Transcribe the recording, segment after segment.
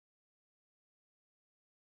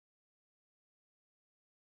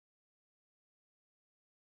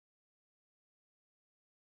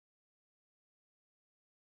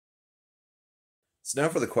So now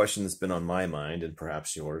for the question that's been on my mind and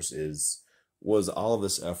perhaps yours was all of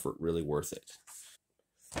this effort really worth it?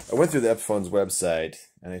 I went through the Epiphone's website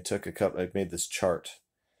and I made this chart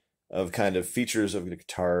of kind of features of the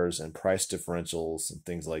guitars and price differentials and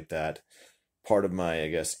things like that. Part of my, I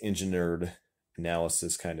guess, engineered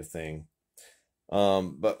analysis kind of thing.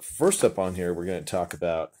 But first up on here, we're going to talk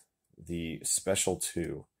about the Special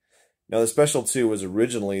 2. Now, the Special 2 was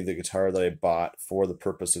originally the guitar that I bought for the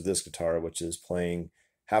purpose of this guitar, which is playing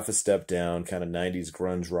half a step down, kind of 90s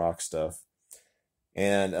grunge rock stuff.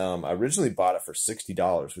 And I originally bought it for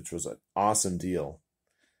 $60, which was an awesome deal.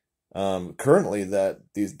 Currently, that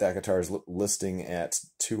guitar is listing at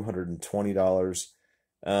 $220.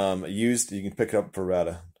 Used, you can pick it up for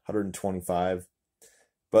about $125.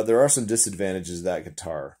 But there are some disadvantages to that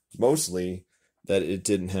guitar. Mostly that it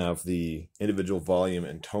didn't have the individual volume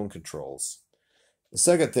and tone controls. The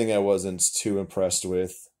second thing I wasn't too impressed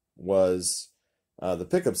with was the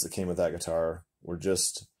pickups that came with that guitar were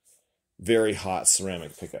just very hot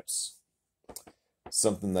ceramic pickups.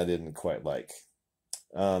 Something that I didn't quite like.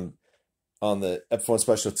 On the Epiphone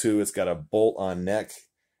Special 2, it's got a bolt-on neck,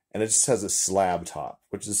 and it just has a slab top,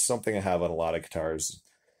 which is something I have on a lot of guitars.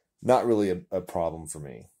 Not really a problem for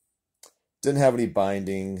me. Didn't have any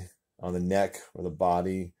binding on the neck or the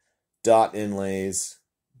body. Dot inlays,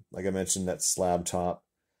 like I mentioned, that slab top.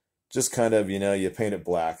 Just kind of, you paint it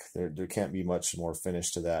black. There can't be much more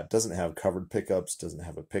finish to that. Doesn't have covered pickups, doesn't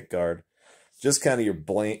have a pick guard. Just kind of your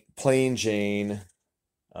plain Jane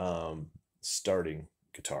starting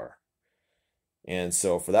guitar. And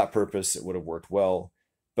so for that purpose, it would have worked well.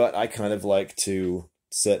 But I kind of like to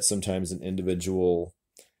set sometimes an individual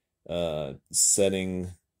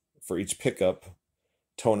setting for each pickup,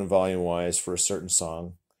 tone and volume wise, for a certain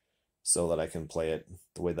song, so that I can play it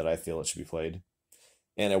the way that I feel it should be played.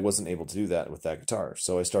 And I wasn't able to do that with that guitar,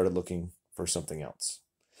 so I started looking for something else.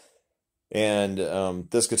 And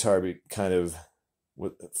this guitar kind of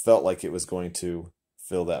felt like it was going to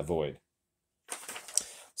fill that void.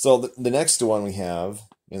 So the next one we have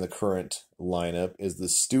in the current lineup is the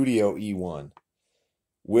Studio E1,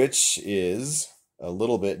 which is a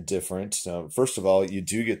little bit different. First of all, you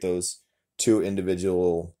do get those two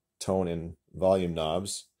individual tone and volume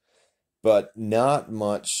knobs, but not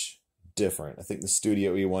much different. I think the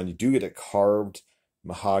Studio E1, you do get a carved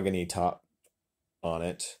mahogany top on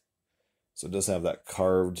it. So it does have that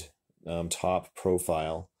carved top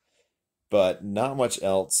profile, but not much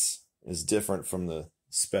else is different from the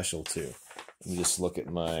Special 2. Let me just look at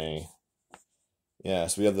my,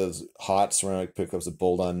 so we have those hot ceramic pickups, a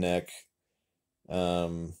bolt-on neck.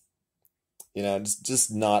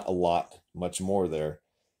 Just not a lot, much more there.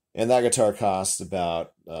 And that guitar costs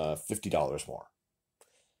about $50 more.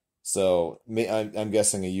 So I'm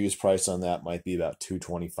guessing a used price on that might be about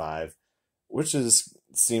 $225, which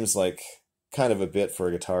seems like kind of a bit for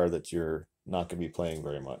a guitar that you're not going to be playing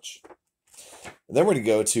very much. And then we're going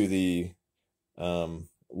to go to the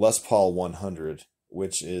Les Paul 100,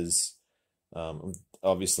 which is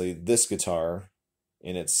obviously this guitar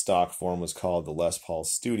in its stock form was called the Les Paul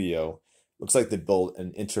Studio. Looks like they built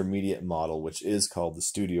an intermediate model, which is called the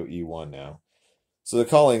Studio E1 now. So they're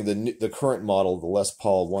calling the current model the Les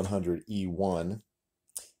Paul 100 E1.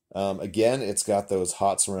 Again, it's got those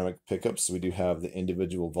hot ceramic pickups. So we do have the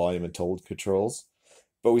individual volume and tone controls,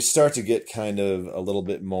 but we start to get kind of a little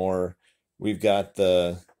bit more. We've got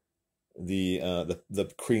the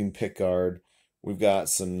cream pick guard. We've got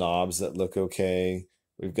some knobs that look okay.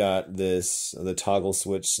 We've got the toggle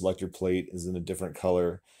switch selector plate is in a different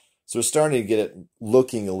color. So we're starting to get it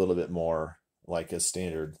looking a little bit more like a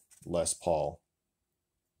standard Les Paul.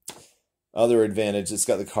 Other advantage, it's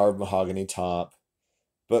got the carved mahogany top,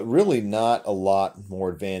 but really not a lot more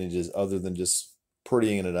advantages other than just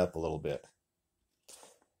prettying it up a little bit.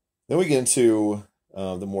 Then we get into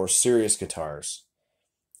the more serious guitars.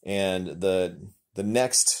 And the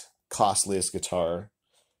next costliest guitar,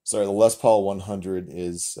 the Les Paul 100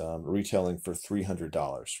 is retailing for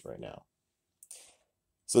 $300 right now.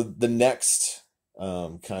 So the next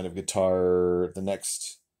kind of guitar, the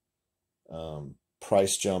next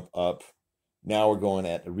price jump up, now we're going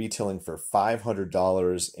at retailing for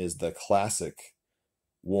 $500 is the classic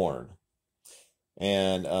Warn.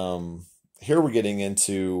 And here we're getting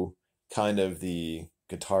into kind of the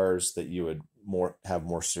guitars that you would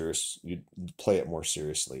you'd play it more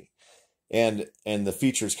seriously. And the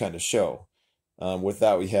features kind of show. With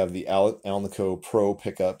that, we have the Alnico Pro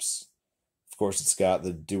pickups. Of course, it's got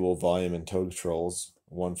the dual volume and tone controls,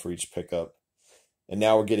 one for each pickup. And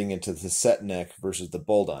now we're getting into the set neck versus the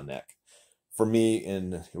bolt-on neck. For me,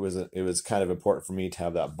 it was kind of important for me to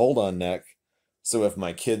have that bolt-on neck, so if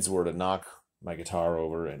my kids were to knock my guitar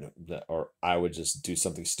over, or I would just do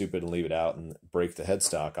something stupid and leave it out and break the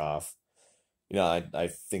headstock off. I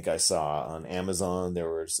think I saw on Amazon there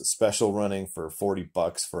was a special running for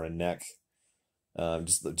 $40 for a neck,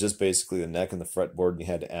 just basically the neck and the fretboard, and you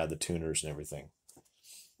had to add the tuners and everything.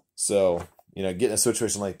 So, getting a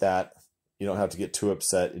situation like that, you don't have to get too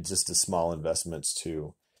upset. It's just a small investments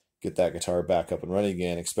to get that guitar back up and running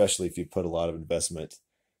again, especially if you put a lot of investment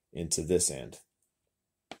into this end.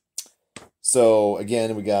 So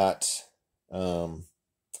again, we got the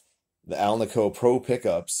Alnico Pro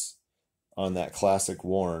pickups on that classic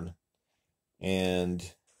worn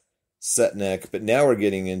and set neck, but now we're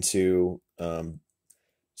getting into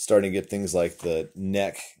starting to get things like the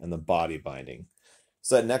neck and the body binding.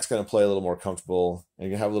 So that neck's going to play a little more comfortable, and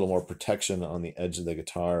you have a little more protection on the edge of the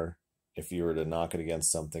guitar. If you were to knock it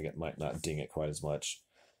against something, it might not ding it quite as much.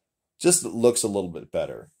 Just looks a little bit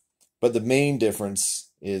better. But the main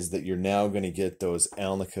difference is that you're now going to get those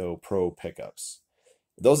Alnico Pro pickups.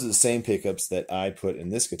 Those are the same pickups that I put in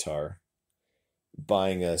this guitar,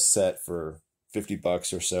 buying a set for $50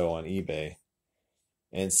 or so on eBay.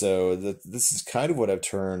 And so this is kind of what I've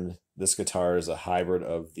turned this guitar as, a hybrid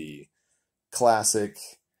of the classic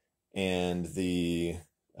and the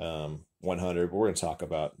 100. But we're going to talk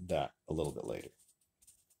about that a little bit later.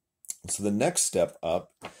 So the next step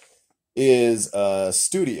up is a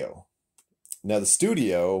Studio. Now the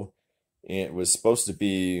Studio, it was supposed to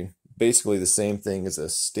be basically the same thing as a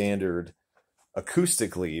standard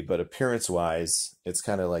acoustically, but appearance-wise, it's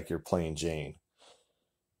kind of like you're playing Jane.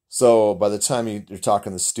 So by the time you're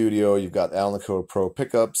talking the Studio, you've got Alnico Pro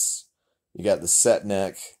pickups, you got the set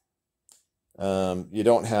neck. You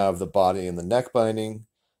don't have the body and the neck binding,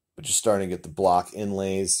 but you're starting to get the block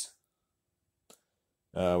inlays,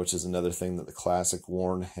 which is another thing that the classic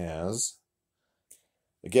worn has.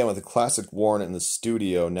 Again, with the classic worn and the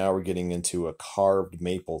Studio, now we're getting into a carved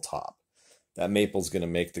maple top. That maple's going to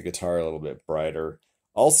make the guitar a little bit brighter.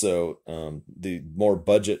 Also, the more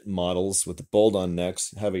budget models with the bolt-on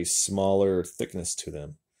necks have a smaller thickness to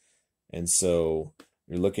them. And so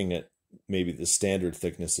you're looking at maybe the standard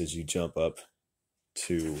thickness as you jump up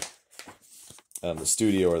to the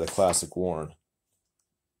Studio or the classic worn.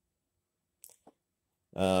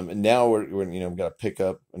 And now we're we've got a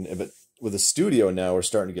pickup, but with the Studio now we're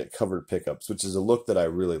starting to get covered pickups, which is a look that I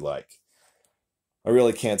really like. I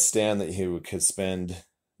really can't stand that you could spend,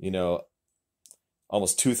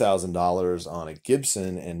 almost $2,000 on a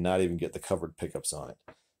Gibson and not even get the covered pickups on it.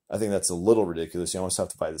 I think that's a little ridiculous. You almost have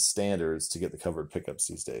to buy the standards to get the covered pickups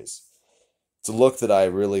these days. It's a look that I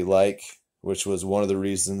really like, which was one of the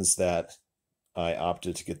reasons that I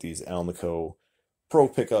opted to get these Alnico Pro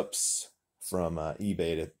pickups from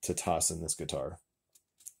eBay to toss in this guitar.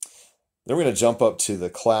 Then we're going to jump up to the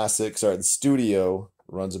classic. Sorry, the Studio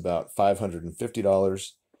runs about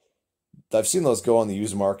 $550. I've seen those go on the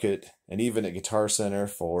used market and even at Guitar Center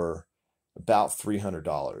for about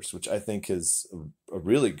 $300, which I think is a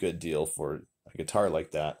really good deal for a guitar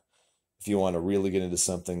like that if you want to really get into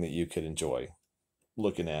something that you could enjoy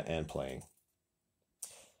looking at and playing.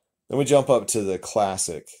 Then we jump up to the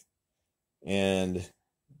classic, and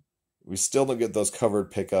we still don't get those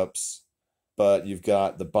covered pickups, but you've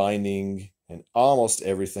got the binding and almost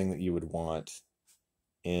everything that you would want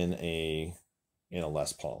in a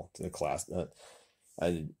Les Paul, in a class,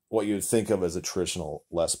 what you would think of as a traditional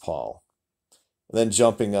Les Paul. And then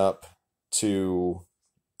jumping up to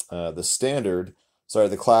the standard,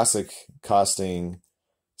 the classic, costing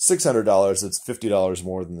 $600. It's $50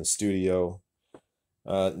 more than the Studio.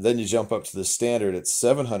 Then you jump up to the standard at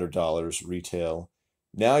 $700 retail.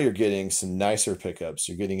 Now you're getting some nicer pickups.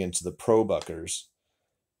 You're getting into the Pro Buckers.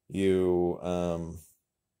 You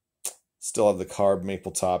still have the carved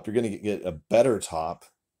maple top. You're going to get a better top.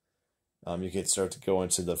 You can start to go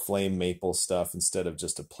into the flame maple stuff instead of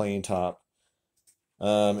just a plain top.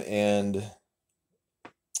 And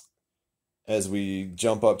as we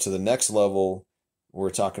jump up to the next level, we're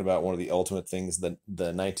talking about one of the ultimate things, the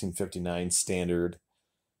 1959 standard.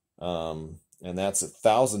 And that's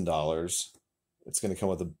 $1,000. It's going to come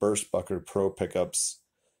with the Burst Bucker Pro pickups,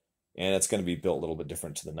 and it's going to be built a little bit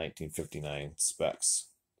different to the 1959 specs.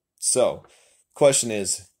 So, question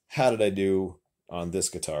is, how did I do on this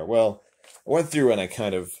guitar? Well, I went through and I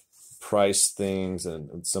kind of priced things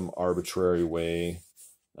in some arbitrary way.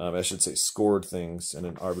 I should say scored things in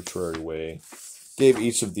an arbitrary way. Gave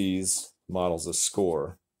each of these models a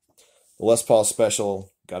score. The Les Paul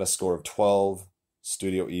Special got a score of 12,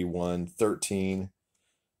 Studio E1 13,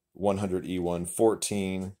 100 E1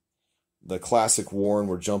 14. The Classic Worn,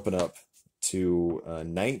 we're jumping up to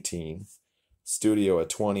 19, Studio at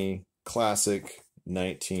 20, Classic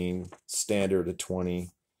 19, standard a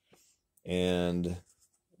 20, and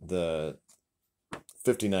the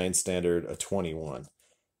 59 standard a 21.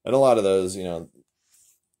 And a lot of those, you know,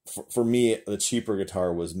 for me, the cheaper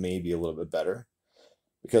guitar was maybe a little bit better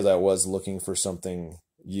because I was looking for something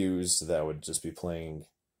used that would just be playing,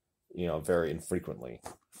 you know, very infrequently.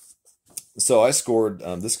 So I scored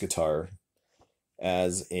this guitar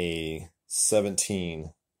as a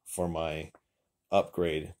 17 for my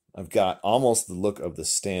upgrade. I've got almost the look of the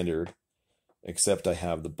standard, except I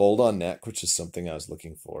have the bolt-on neck, which is something I was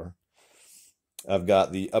looking for. I've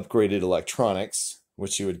got the upgraded electronics,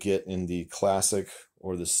 which you would get in the classic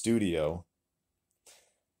or the studio.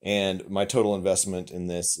 And my total investment in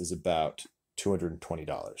this is about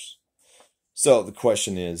 $220. So the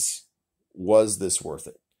question is, was this worth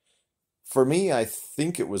it? For me, I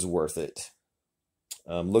think it was worth it.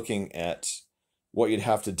 Looking at what you'd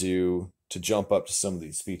have to do to jump up to some of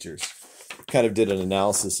these features. Kind of did an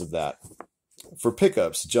analysis of that. For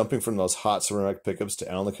pickups, jumping from those hot ceramic pickups to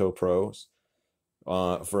Alnico Pros,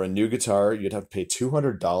 for a new guitar, you'd have to pay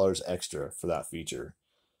 $200 extra for that feature.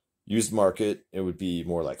 Used market, it would be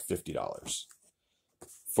more like $50.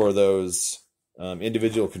 For those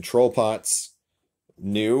individual control pots,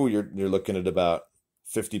 new, you're looking at about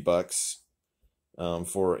 $50.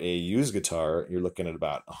 For a used guitar, you're looking at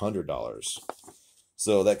about $100.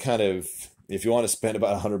 So that kind of, if you want to spend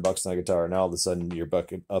about $100 on a guitar, now all of a sudden you're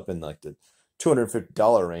bucking up in like the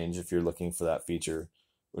 $250 range if you're looking for that feature,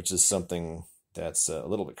 which is something that's a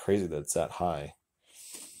little bit crazy that it's that high.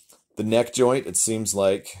 The neck joint, it seems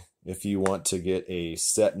like if you want to get a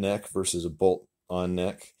set neck versus a bolt-on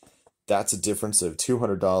neck, that's a difference of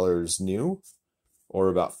 $200 new or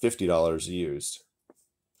about $50 used.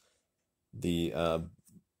 The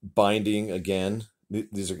binding, again,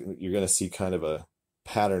 these are, you're going to see kind of a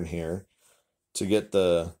pattern here. To get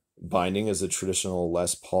the binding as a traditional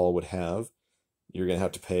Les Paul would have, you're going to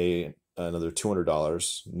have to pay another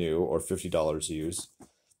 $200 new or $50 used.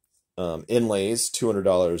 Inlays,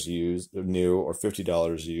 $200 used, new or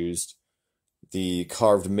 $50 used. The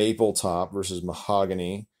carved maple top versus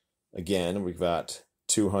mahogany, again, we've got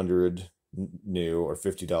 $200 new or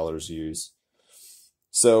 $50 used.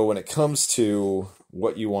 So when it comes to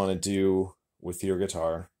what you want to do with your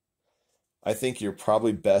guitar, I think your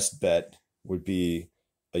probably best bet would be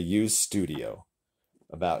a used studio,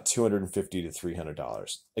 about $250 to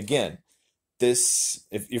 $300. Again, this,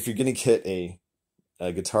 if you're going to get a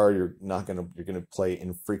guitar you're gonna play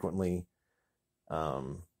infrequently,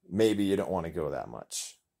 maybe you don't want to go that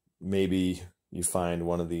much. Maybe you find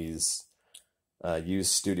one of these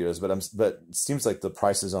used studios, but it seems like the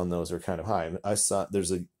prices on those are kind of high. I saw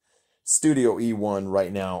there's a Studio E1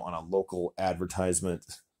 right now on a local advertisement,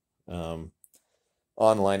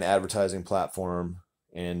 online advertising platform,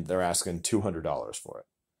 and they're asking $200 for it.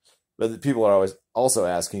 But people are always also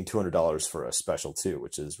asking $200 for a special too,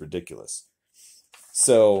 which is ridiculous.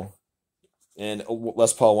 So, and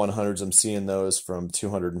Les Paul 100s, I'm seeing those from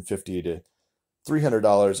 $250 to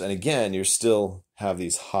 $300, and again, you still have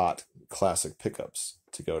these hot classic pickups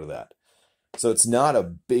to go to that. So it's not a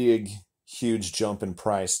big, huge jump in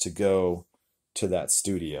price to go to that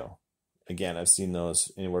studio. Again, I've seen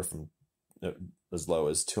those anywhere from as low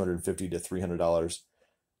as $250 to $300.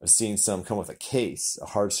 I've seen some come with a case, a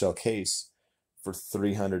hard shell case, for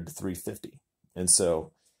 $300 to $350, and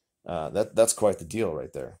so that's quite the deal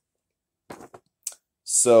right there.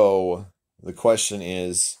 So the question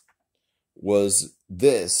is, was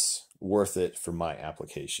this worth it for my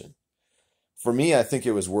application? For me, I think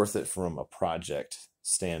it was worth it from a project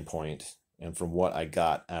standpoint and from what I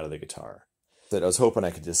got out of the guitar. That I was hoping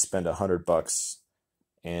I could just spend $100,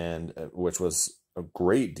 and which was a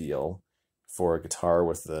great deal for a guitar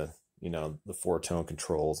with the, you know, the 4-tone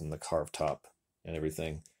controls and the carved top and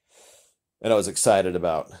everything. And I was excited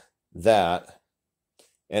about that.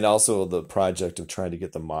 And also the project of trying to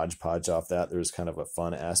get the Mod Podge off that. There was kind of a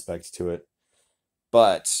fun aspect to it.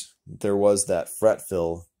 But there was that fret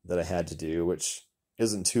fill that I had to do, which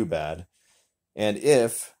isn't too bad. And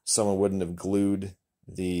if someone wouldn't have glued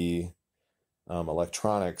the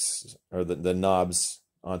electronics or the knobs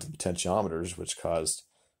onto the potentiometers, which caused,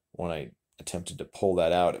 when I attempted to pull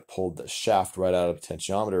that out, it pulled the shaft right out of the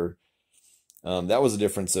potentiometer. That was a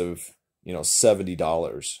difference of, you know,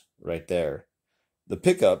 $70 right there. The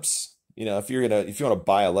pickups, you know, if you want to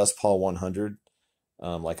buy a Les Paul 100,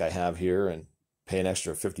 like I have here, and pay an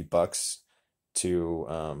extra $50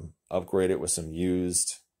 to upgrade it with some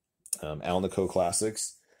used Alnico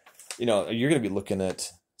classics, you know, you're going to be looking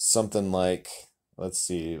at something like, let's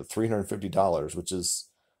see, $350, which is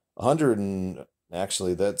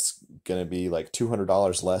actually that's going to be like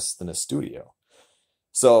 $200 less than a studio.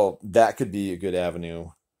 So that could be a good avenue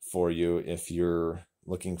for you if you're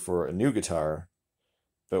looking for a new guitar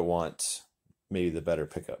but want maybe the better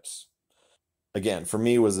pickups. Again, for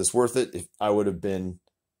me, was this worth it? If I would have been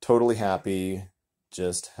totally happy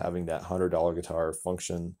just having that $100 guitar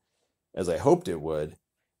function as I hoped it would.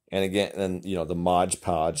 And again, and the Mod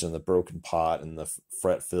Podge and the broken pot and the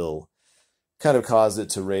fret fill kind of caused it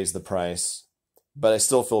to raise the price, but I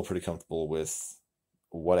still feel pretty comfortable with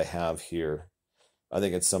what I have here. I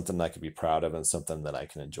think it's something I could be proud of and something that I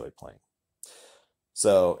can enjoy playing.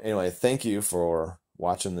 So anyway, thank you for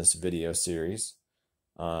watching this video series.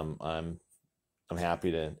 I'm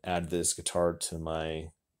happy to add this guitar to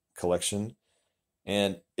my collection,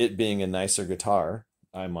 and it being a nicer guitar,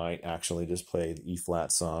 I might actually just play the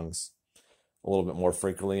E-flat songs a little bit more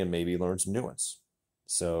frequently and maybe learn some new ones.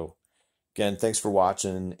 So again, thanks for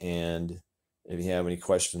watching, and if you have any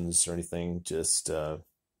questions or anything, just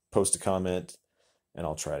post a comment and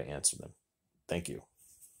I'll try to answer them. Thank you.